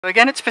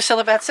Again, it's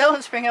Priscilla Batzell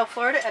in Spring Hill,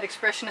 Florida at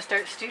Expressionist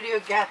Art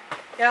Studio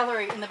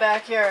Gallery in the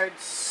backyard,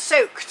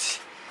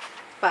 soaked.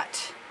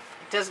 But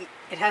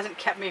it hasn't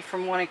kept me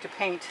from wanting to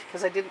paint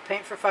because I didn't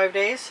paint for 5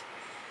 days.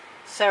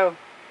 So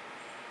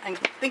I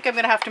think I'm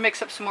going to have to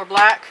mix up some more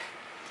black.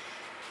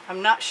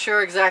 I'm not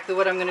sure exactly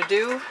what I'm going to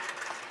do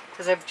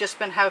because I've just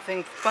been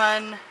having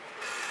fun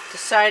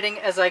deciding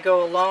as I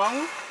go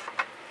along,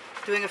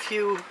 doing a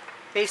few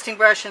basting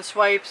brush and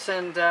swipes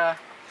and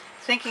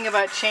thinking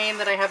about chain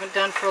that I haven't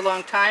done for a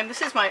long time.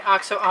 This is my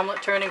OXO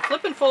omelet turning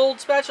flip and fold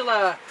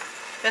spatula.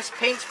 Best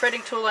paint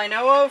spreading tool I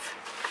know of.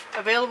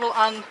 Available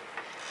on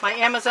my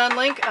Amazon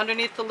link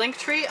underneath the link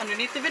tree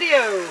underneath the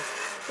video,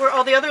 where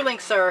all the other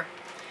links are,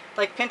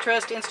 like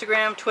Pinterest,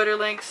 Instagram, Twitter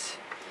links,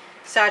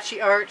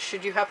 Saatchi art,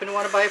 should you happen to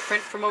want to buy a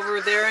print from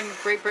over there in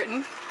Great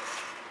Britain.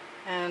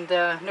 And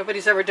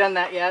nobody's ever done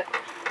that yet.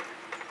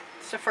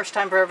 It's the first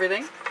time for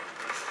everything.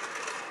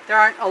 There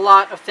aren't a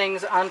lot of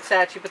things on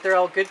Saatchi, but they're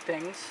all good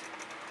things.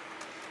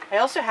 I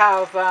also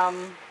have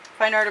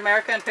Fine Art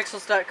America and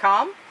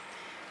Pixels.com.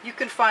 You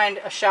can find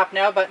a Shop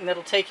Now button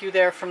that'll take you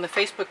there from the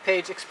Facebook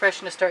page,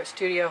 Expressionist Art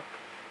Studio,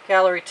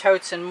 Gallery,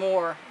 Totes, and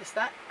more. Is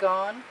that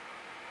gone?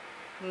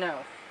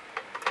 No.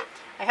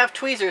 I have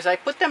tweezers. I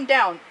put them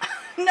down.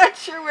 Not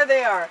sure where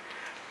they are.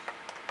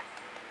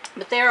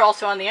 But they are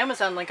also on the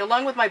Amazon link,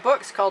 along with my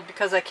books called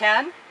Because I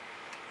Can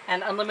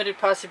and Unlimited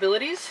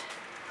Possibilities.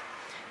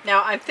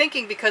 Now, I'm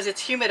thinking because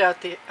it's humid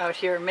out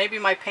here, maybe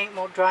my paint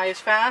won't dry as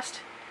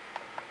fast.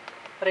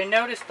 But I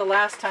noticed the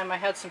last time I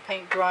had some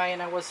paint dry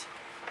and I was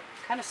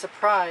kind of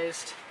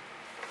surprised.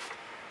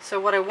 So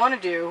what I want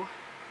to do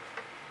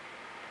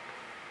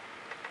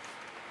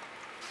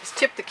is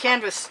tip the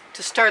canvas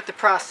to start the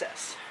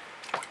process.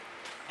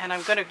 And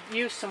I'm going to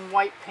use some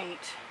white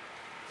paint.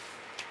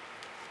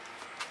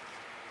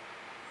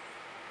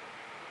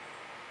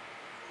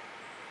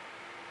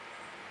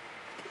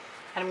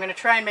 And I'm going to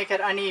try and make it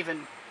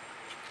uneven,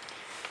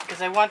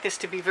 because I want this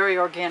to be very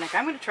organic.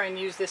 I'm going to try and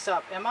use this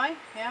up. Am I?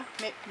 Yeah?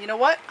 You know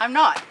what? I'm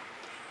not.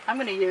 I'm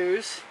going to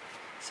use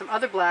some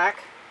other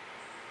black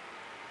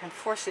and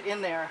force it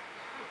in there.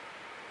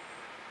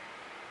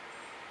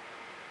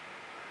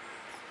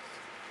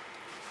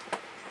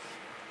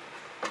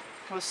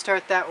 We'll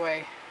start that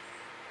way,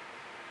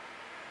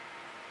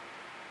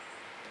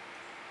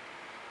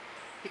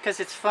 because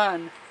it's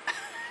fun.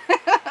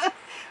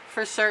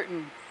 For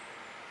certain.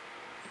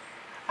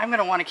 I'm going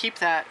to want to keep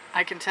that,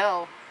 I can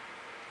tell.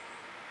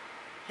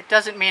 It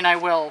doesn't mean I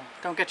will.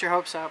 Don't get your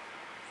hopes up.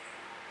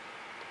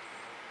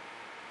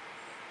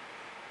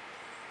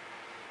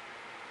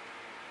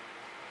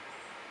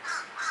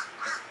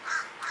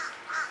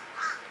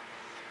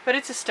 But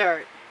it's a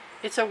start.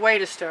 It's a way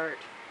to start.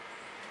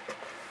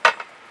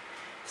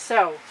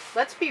 So,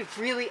 let's be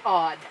really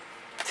odd.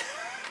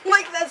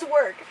 Like that's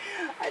work.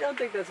 I don't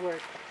think that's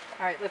work.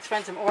 Alright, let's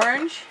find some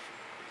orange.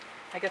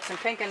 I got some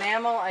pink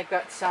enamel. I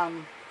got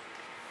some...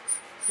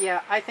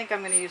 Yeah, I think I'm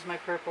going to use my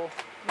purple.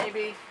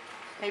 Maybe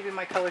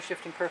my color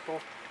shifting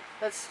purple.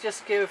 Let's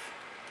just give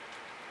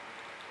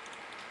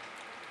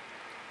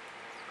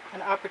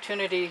an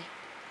opportunity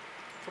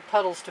for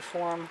puddles to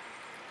form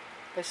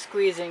by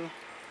squeezing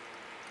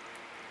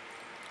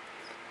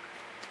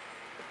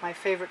my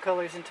favorite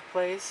colors into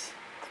place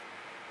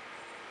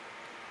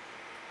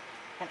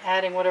and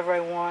adding whatever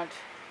I want.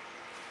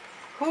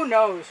 Who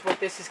knows what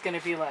this is going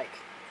to be like?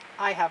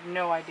 I have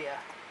no idea.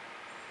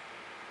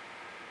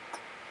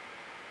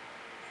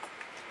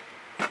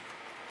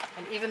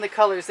 And even the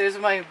colors, there's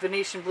my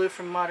Venetian blue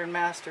from Modern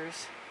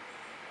Masters.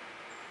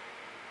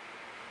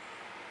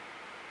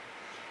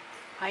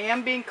 I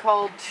am being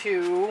called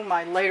to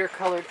my lighter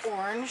colored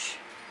orange.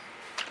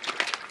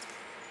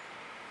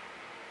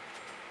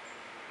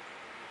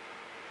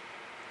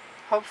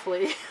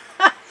 Hopefully.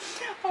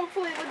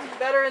 Hopefully it looks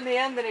better in the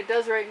end than it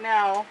does right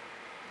now.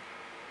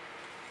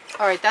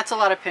 Alright, that's a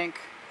lot of pink.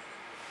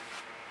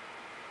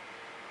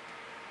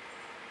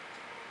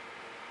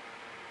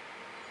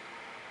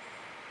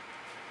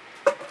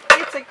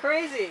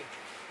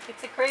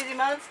 It's a crazy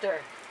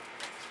monster.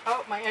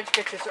 Oh, my edge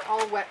sketches are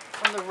all wet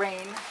from the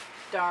rain.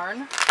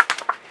 Darn.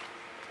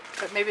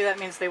 But maybe that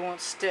means they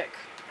won't stick.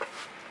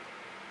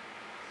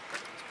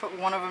 Let's put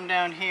one of them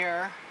down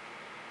here.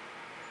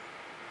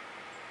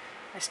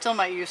 I still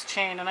might use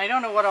chain, and I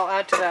don't know what I'll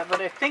add to that,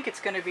 but I think it's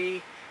going to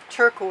be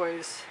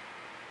turquoise.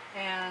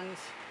 And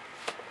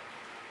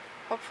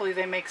hopefully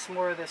they make some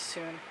more of this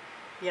soon.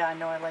 Yeah, I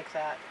know, I like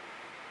that.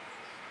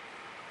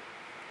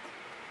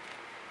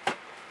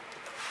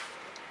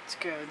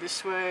 Let's go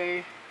this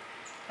way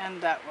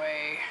and that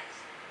way.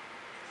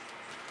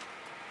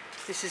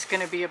 This is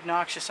going to be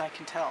obnoxious, I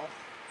can tell.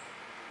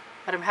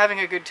 But I'm having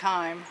a good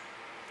time.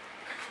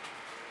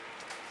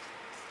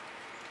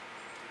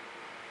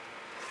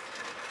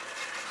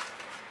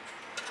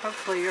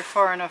 Hopefully you're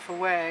far enough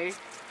away,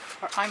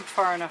 or I'm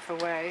far enough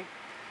away,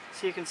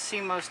 so you can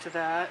see most of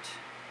that.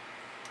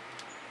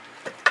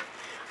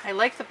 I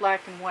like the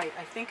black and white.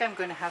 I think I'm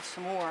going to have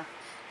some more.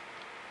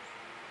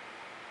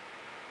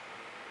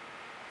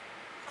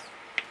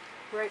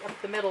 Right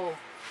up the middle.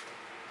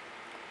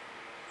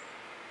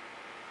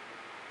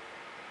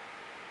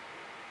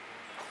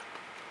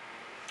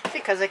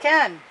 Because I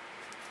can.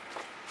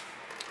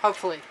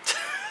 Hopefully.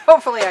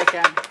 Hopefully I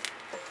can.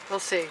 We'll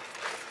see.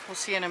 We'll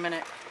see in a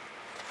minute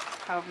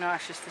how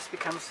obnoxious this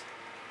becomes.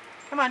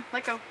 Come on,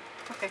 let go.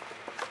 Okay.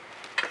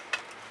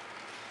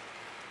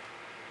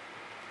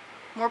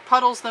 More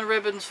puddles than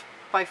ribbons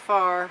by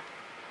far.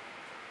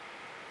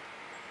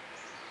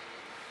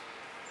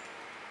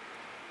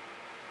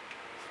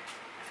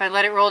 If I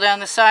let it roll down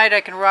the side,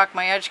 I can rock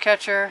my edge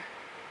catcher.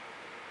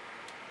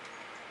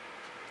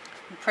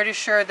 I'm pretty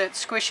sure that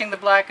squishing the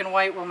black and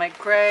white will make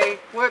gray.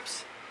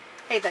 Whoops.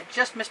 Hey, that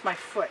just missed my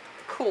foot.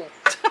 Cool.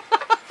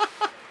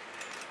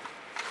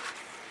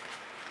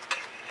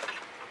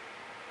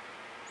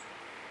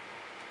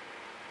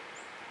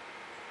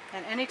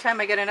 And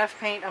anytime I get enough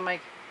paint on my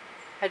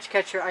edge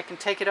catcher, I can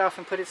take it off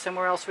and put it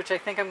somewhere else, which I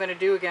think I'm going to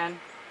do again.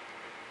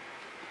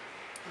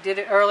 I did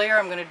it earlier.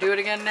 I'm going to do it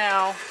again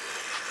now.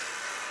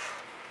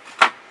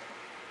 I'm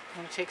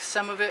going to take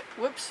some of it.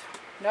 Whoops.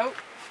 Nope.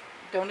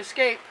 Don't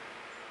escape.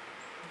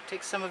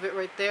 Take some of it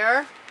right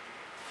there.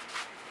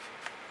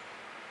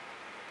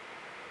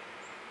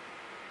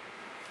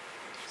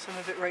 Some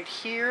of it right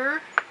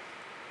here.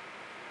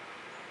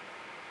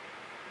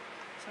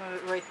 Some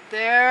of it right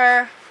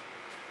there.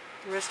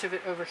 The rest of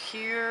it over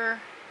here.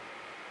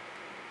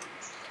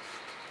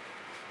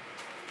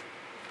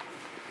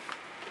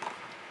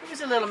 It was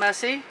a little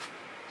messy.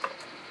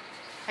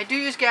 I do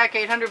use GAC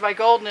 800 by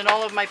Golden in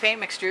all of my paint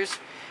mixtures,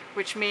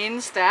 which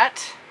means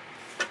that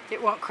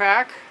it won't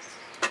crack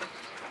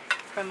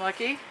if I'm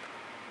lucky,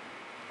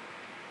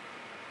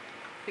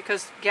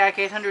 because GAC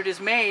 800 is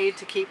made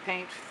to keep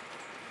paint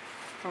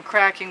from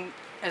cracking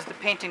as the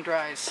painting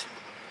dries.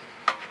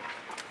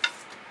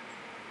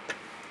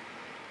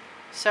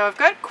 So I've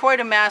got quite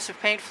a mass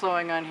of paint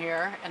flowing on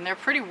here, and they're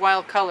pretty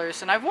wild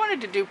colors, and I've wanted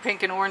to do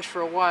pink and orange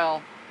for a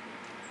while.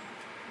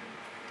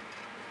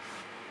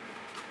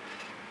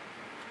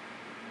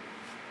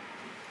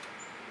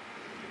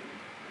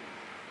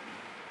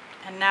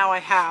 And now I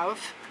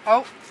have,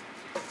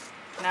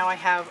 now I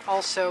have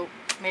also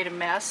made a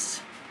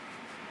mess,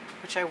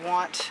 which I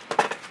want.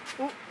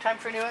 Ooh, time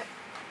for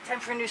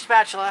a new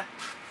spatula.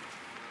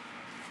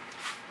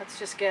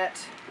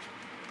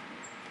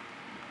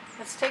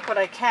 Let's take what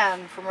I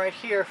can from right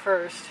here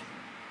first.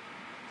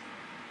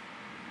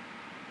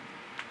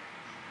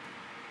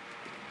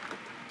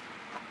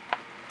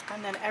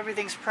 And then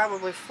everything's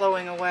probably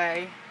flowing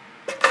away.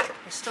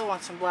 I still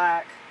want some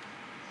black.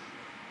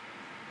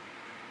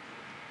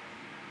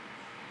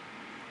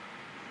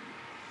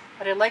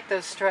 But I like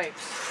those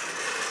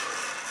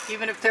stripes.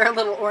 Even if they're a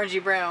little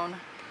orangey brown,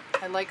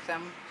 I like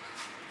them.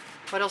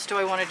 What else do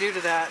I want to do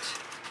to that?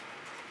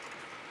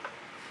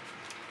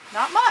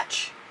 Not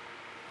much.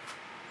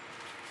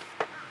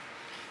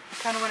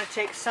 I kind of want to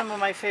take some of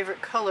my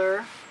favorite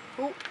color.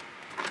 Ooh,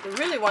 I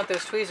really want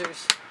those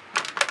tweezers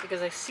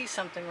because I see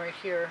something right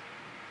here.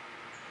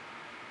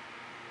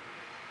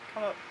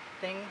 Come up,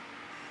 thing.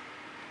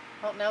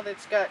 Well, now that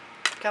it's got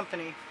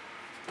company.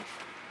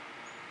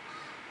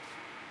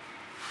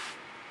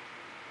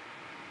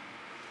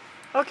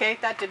 Okay,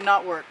 that did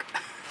not work.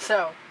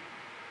 So,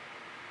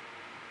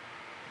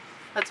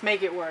 let's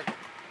make it work.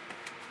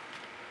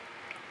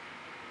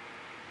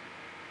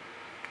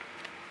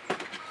 You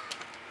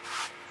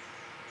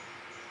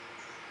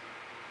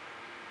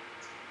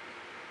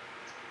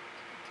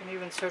can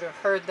even sort of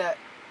herd that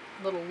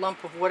little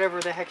lump of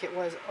whatever the heck it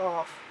was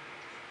off.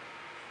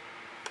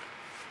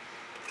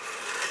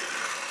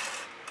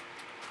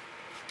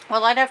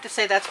 Well, I'd have to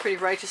say that's pretty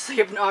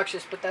righteously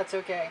obnoxious, but that's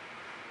okay.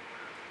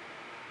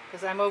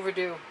 Because I'm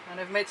overdue,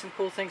 and I've made some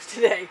cool things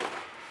today.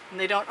 And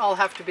they don't all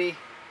have to be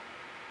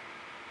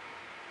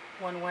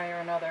one way or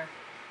another.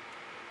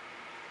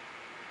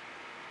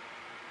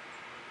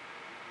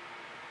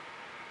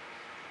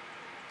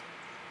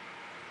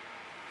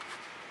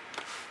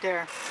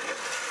 There.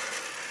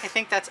 I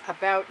think that's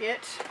about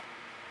it.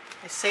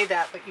 I say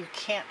that, but you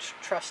can't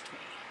trust me.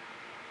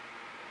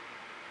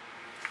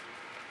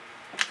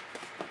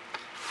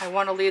 I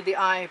want to lead the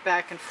eye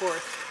back and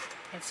forth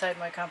inside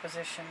my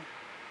composition.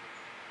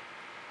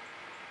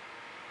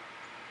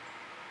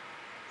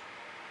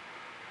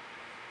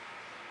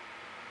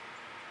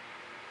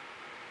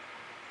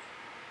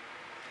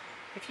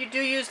 If you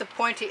do use the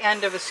pointy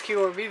end of a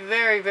skewer, be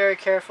very, very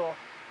careful.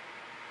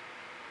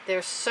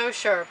 They're so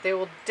sharp, they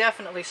will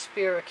definitely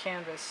spear a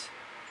canvas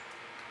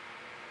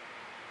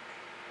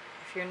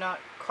if you're not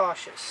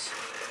cautious.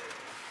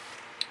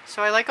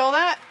 So I like all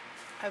that.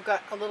 I've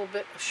got a little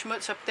bit of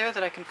schmutz up there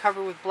that I can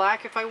cover with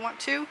black if I want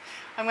to.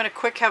 I'm going to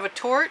quick have a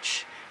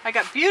torch. I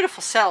got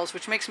beautiful cells,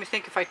 which makes me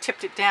think if I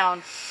tipped it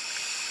down,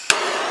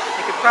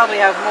 I could probably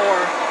have more.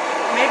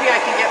 Maybe I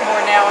can get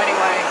more now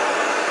anyway.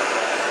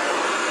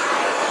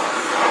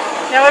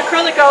 Now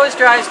acrylic always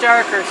dries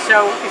darker,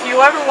 so if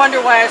you ever wonder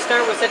why I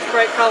start with such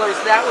bright colors,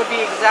 that would be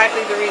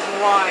exactly the reason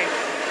why.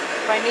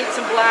 If I need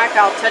some black,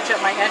 I'll touch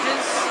up my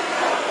edges.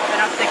 I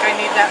don't think I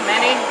need that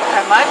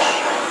much.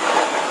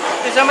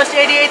 There's almost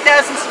 88,000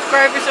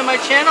 subscribers on my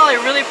channel. I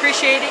really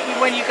appreciate it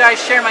when you guys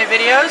share my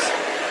videos.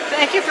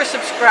 Thank you for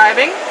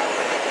subscribing.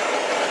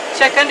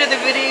 Check under the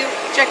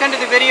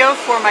video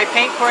for my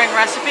paint pouring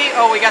recipe.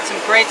 Oh, we got some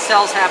great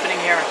cells happening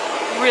here.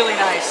 Really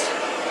nice.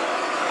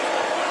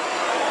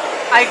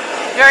 I'm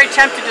very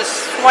tempted to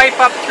swipe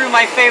up through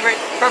my favorite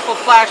Purple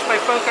Flash by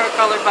Folk Art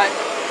Color, but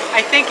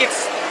I think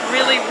it's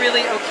really,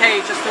 really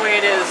okay just the way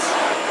it is.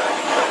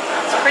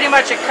 It's pretty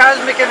much a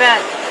cosmic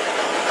event.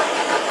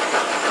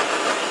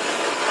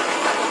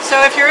 So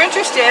if you're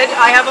interested,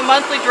 I have a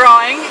monthly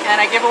drawing and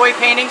I give away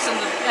paintings in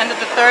the end of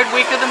the 3rd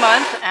week of the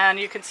month, and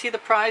you can see the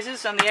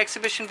prizes on the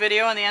exhibition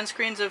video on the end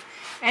screens of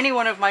any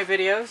one of my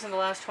videos in the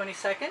last 20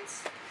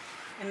 seconds.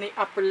 In the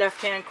upper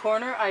left hand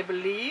corner, I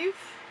believe,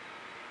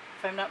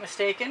 if I'm not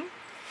mistaken.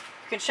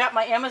 You can shop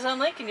my Amazon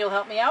link and you'll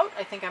help me out.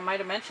 I think I might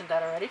have mentioned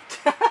that already.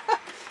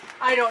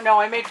 I don't know,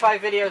 I made 5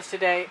 videos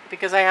today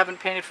because I haven't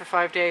painted for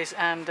 5 days,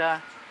 and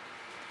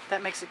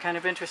that makes it kind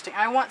of interesting.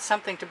 I want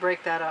something to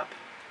break that up.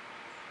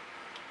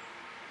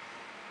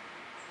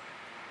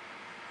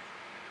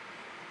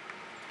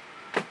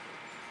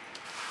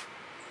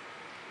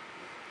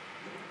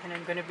 And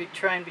I'm going to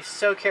try and be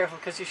so careful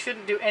because you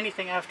shouldn't do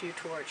anything after you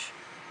torch.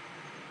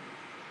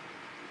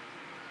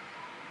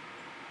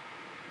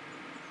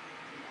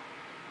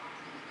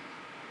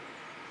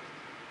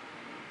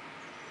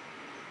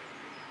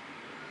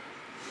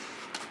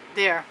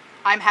 There.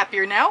 I'm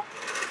happier now.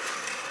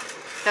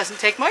 Doesn't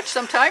take much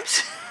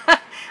sometimes.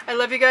 I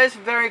love you guys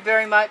very,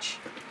 very much.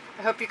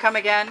 I hope you come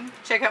again.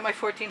 Check out my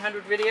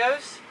 1400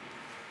 videos.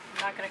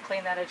 I'm not going to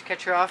clean that edge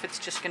catcher off. It's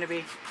just going to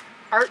be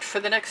art for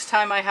the next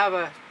time I have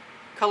a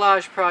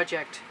collage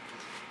project.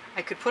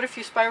 I could put a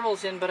few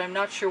spirals in, but I'm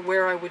not sure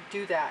where I would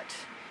do that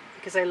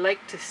because I like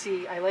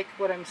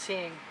what I'm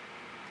seeing.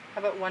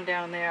 How about one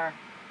down there?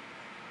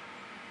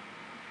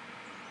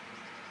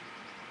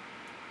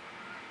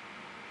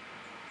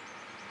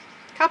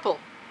 Couple.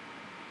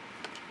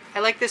 I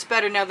like this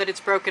better now that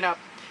it's broken up.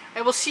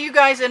 I will see you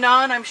guys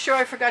anon. I'm sure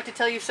I forgot to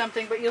tell you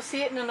something, but you'll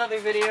see it in another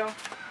video.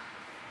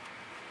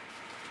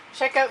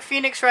 Check out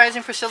Phoenix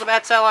Rising Priscilla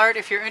Batzell art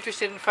if you're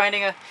interested in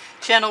finding a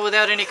channel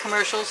without any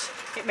commercials.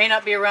 It may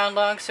not be around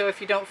long, so if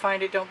you don't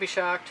find it, don't be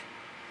shocked.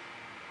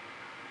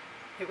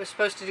 It was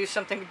supposed to do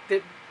something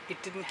that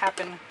it didn't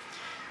happen.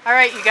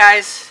 Alright, you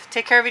guys.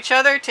 Take care of each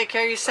other. Take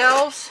care of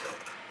yourselves.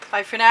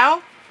 Bye for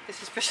now.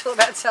 This is Priscilla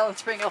Batzell in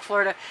Spring Hill,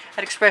 Florida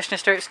at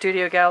Expressionist Art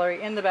Studio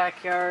Gallery in the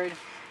backyard.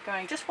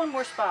 Going just one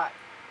more spot.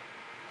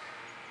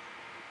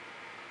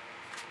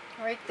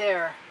 Right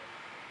there.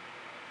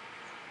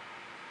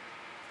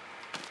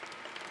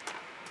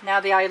 Now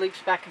the eye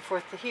leaps back and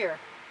forth to here.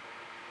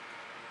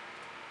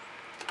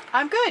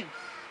 I'm good.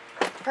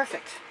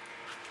 Perfect.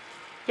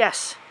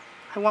 Yes.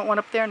 I want one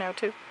up there now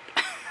too.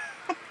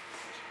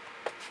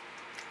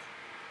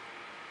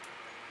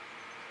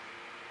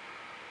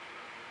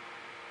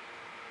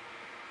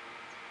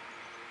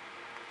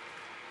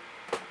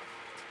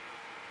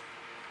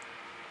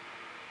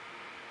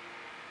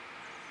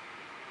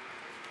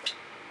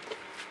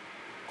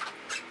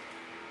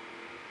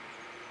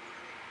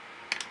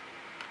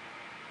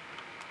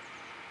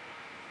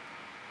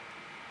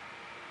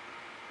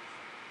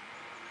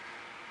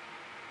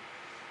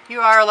 You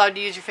are allowed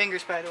to use your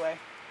fingers, by the way.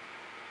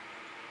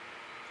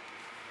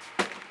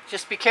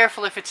 Just be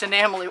careful if it's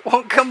enamel. It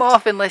won't come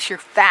off unless you're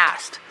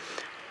fast.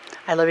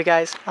 I love you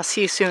guys. I'll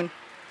see you soon.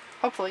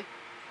 Hopefully.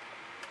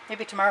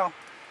 Maybe tomorrow.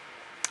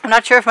 I'm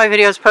not sure if my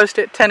videos post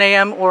at 10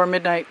 a.m. or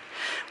midnight.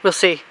 We'll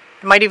see.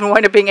 It might even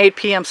wind up being 8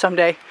 p.m.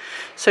 someday.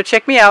 So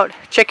check me out.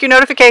 Check your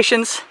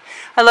notifications.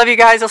 I love you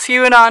guys. I'll see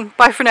you anon.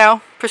 Bye for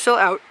now. Priscilla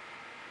out.